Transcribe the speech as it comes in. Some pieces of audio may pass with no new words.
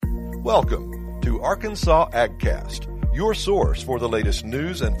Welcome to Arkansas AgCast, your source for the latest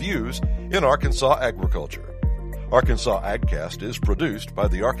news and views in Arkansas agriculture. Arkansas AgCast is produced by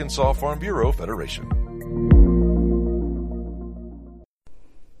the Arkansas Farm Bureau Federation.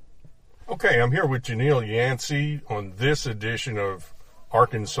 Okay, I'm here with Janeal Yancy on this edition of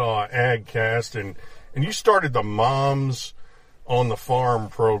Arkansas AgCast, and you started the Moms on the Farm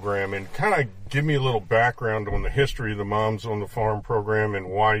program, and kind of give me a little background on the history of the Moms on the Farm program and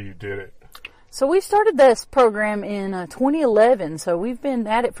why you did it. So we started this program in 2011, so we've been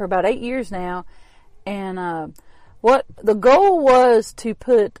at it for about 8 years now, and what the goal was to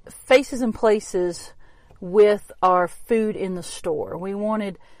put faces and places with our food in the store. We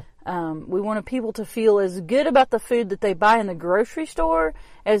wanted people to feel as good about the food that they buy in the grocery store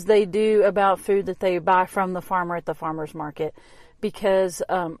as they do about food that they buy from the farmer at the farmer's market, because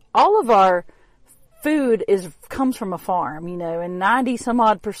all of our food comes from a farm, and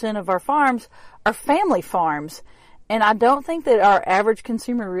 90-some-odd% of our farms are family farms, and I don't think that our average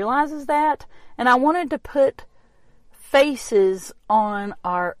consumer realizes that, and I wanted to put faces on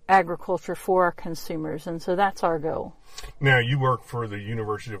our agriculture for our consumers, and so that's our goal. Now, you work for the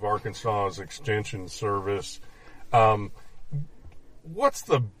University of Arkansas's Extension Service. What's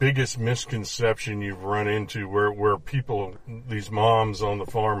the biggest misconception you've run into where people, these moms on the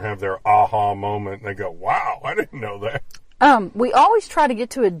farm, have their aha moment and they go, wow, I didn't know that? We always try to get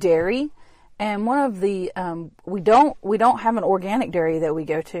to a dairy, and one of the, we don't have an organic dairy that we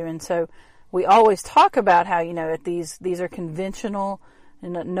go to, and so we always talk about how, that these are conventional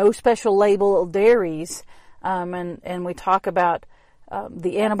and no special label dairies, and we talk about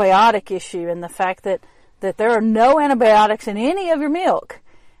the antibiotic issue and the fact that there are no antibiotics in any of your milk,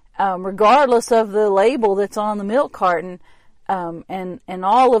 regardless of the label that's on the milk carton, and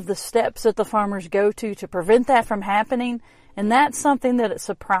all of the steps that the farmers go to prevent that from happening. And that's something that it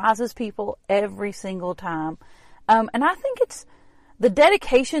surprises people every single time. And I think it's the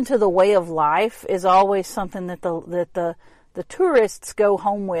dedication to the way of life is always something that the tourists go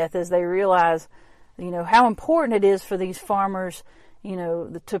home with as they realize, how important it is for these farmers,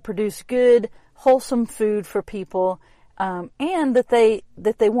 to produce good, wholesome food for people, and that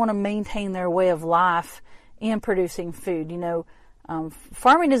they want to maintain their way of life in producing food.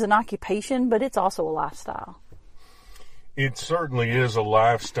 Farming is an occupation, but it's also a lifestyle. It certainly is a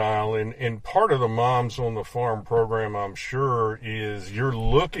lifestyle, and part of the Moms on the Farm program, I'm sure, is you're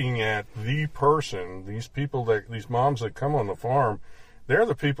looking at the person, these moms that come on the farm, they're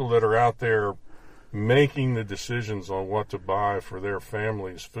the people that are out there making the decisions on what to buy for their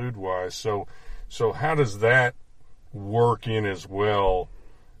families food-wise. So how does that work in as well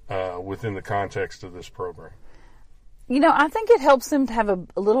within the context of this program? I think it helps them to have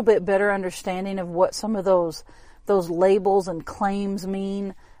a little bit better understanding of what some of those labels and claims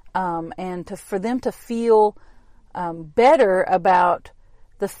mean, and for them to feel better about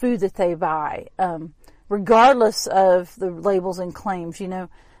the food that they buy, regardless of the labels and claims.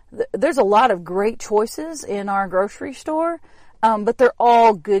 There's a lot of great choices in our grocery store, but they're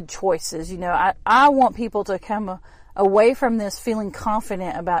all good choices. I want people to come away from this feeling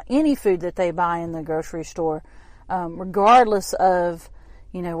confident about any food that they buy in the grocery store, regardless of,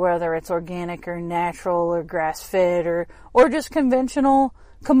 whether it's organic or natural or grass-fed or just conventional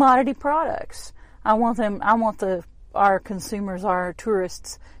commodity products. I want our consumers, our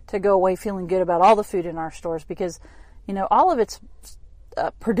tourists, to go away feeling good about all the food in our stores because, all of it's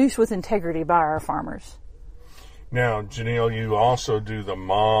produced with integrity by our farmers. Now, Janeal, you also do the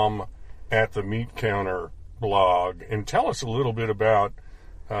Mom at the Meat Counter blog, and tell us a little bit about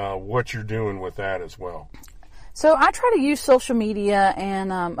what you're doing with that as well. So I try to use social media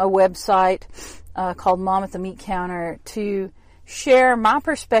and a website called Mom at the Meat Counter to share my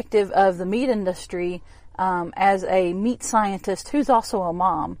perspective of the meat industry as a meat scientist who's also a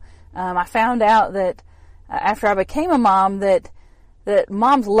mom. I found out that after I became a mom that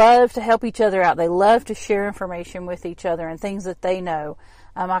moms love to help each other out. They love to share information with each other and things that they know.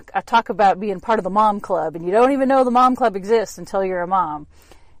 I talk about being part of the mom club, and you don't even know the mom club exists until you're a mom.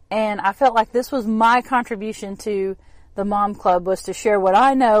 And I felt like this was my contribution to the mom club, was to share what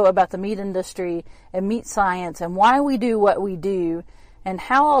I know about the meat industry and meat science and why we do what we do and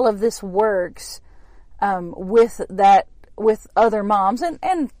how all of this works with other moms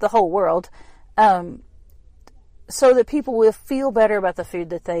and the whole world, so that people will feel better about the food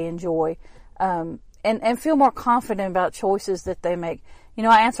that they enjoy, and feel more confident about choices that they make.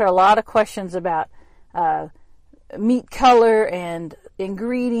 I answer a lot of questions about meat color and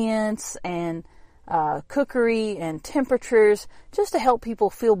ingredients and cookery and temperatures, just to help people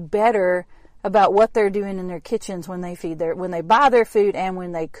feel better about what they're doing in their kitchens when they buy their food and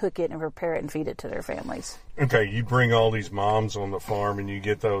when they cook it and prepare it and feed it to their families. Okay, you bring all these moms on the farm and you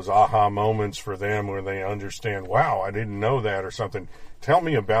get those aha moments for them where they understand, wow, I didn't know that or something. Tell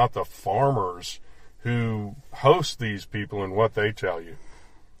me about the farmers who host these people and what they tell you.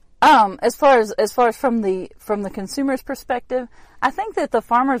 As far as from the consumer's perspective, I think that the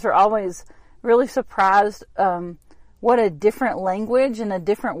farmers are always really surprised what a different language and a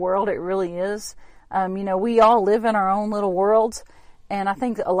different world it really is. We all live in our own little worlds, and I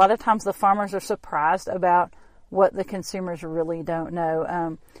think a lot of times the farmers are surprised about what the consumers really don't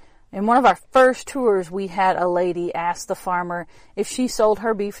know. In one of our first tours, we had a lady ask the farmer if she sold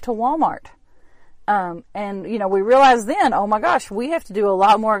her beef to Walmart. We realized then, oh my gosh, we have to do a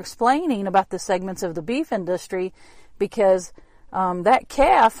lot more explaining about the segments of the beef industry because that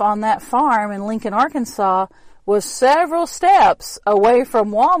calf on that farm in Lincoln, Arkansas was several steps away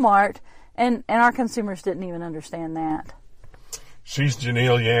from Walmart, and our consumers didn't even understand that. She's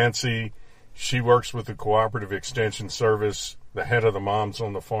Janeal Yancy. She works with the Cooperative Extension Service, the head of the Moms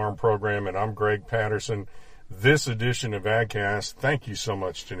on the Farm program, and I'm Greg Patterson. This edition of AgCast, thank you so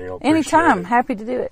much, Janeal. Anytime. Happy to do it.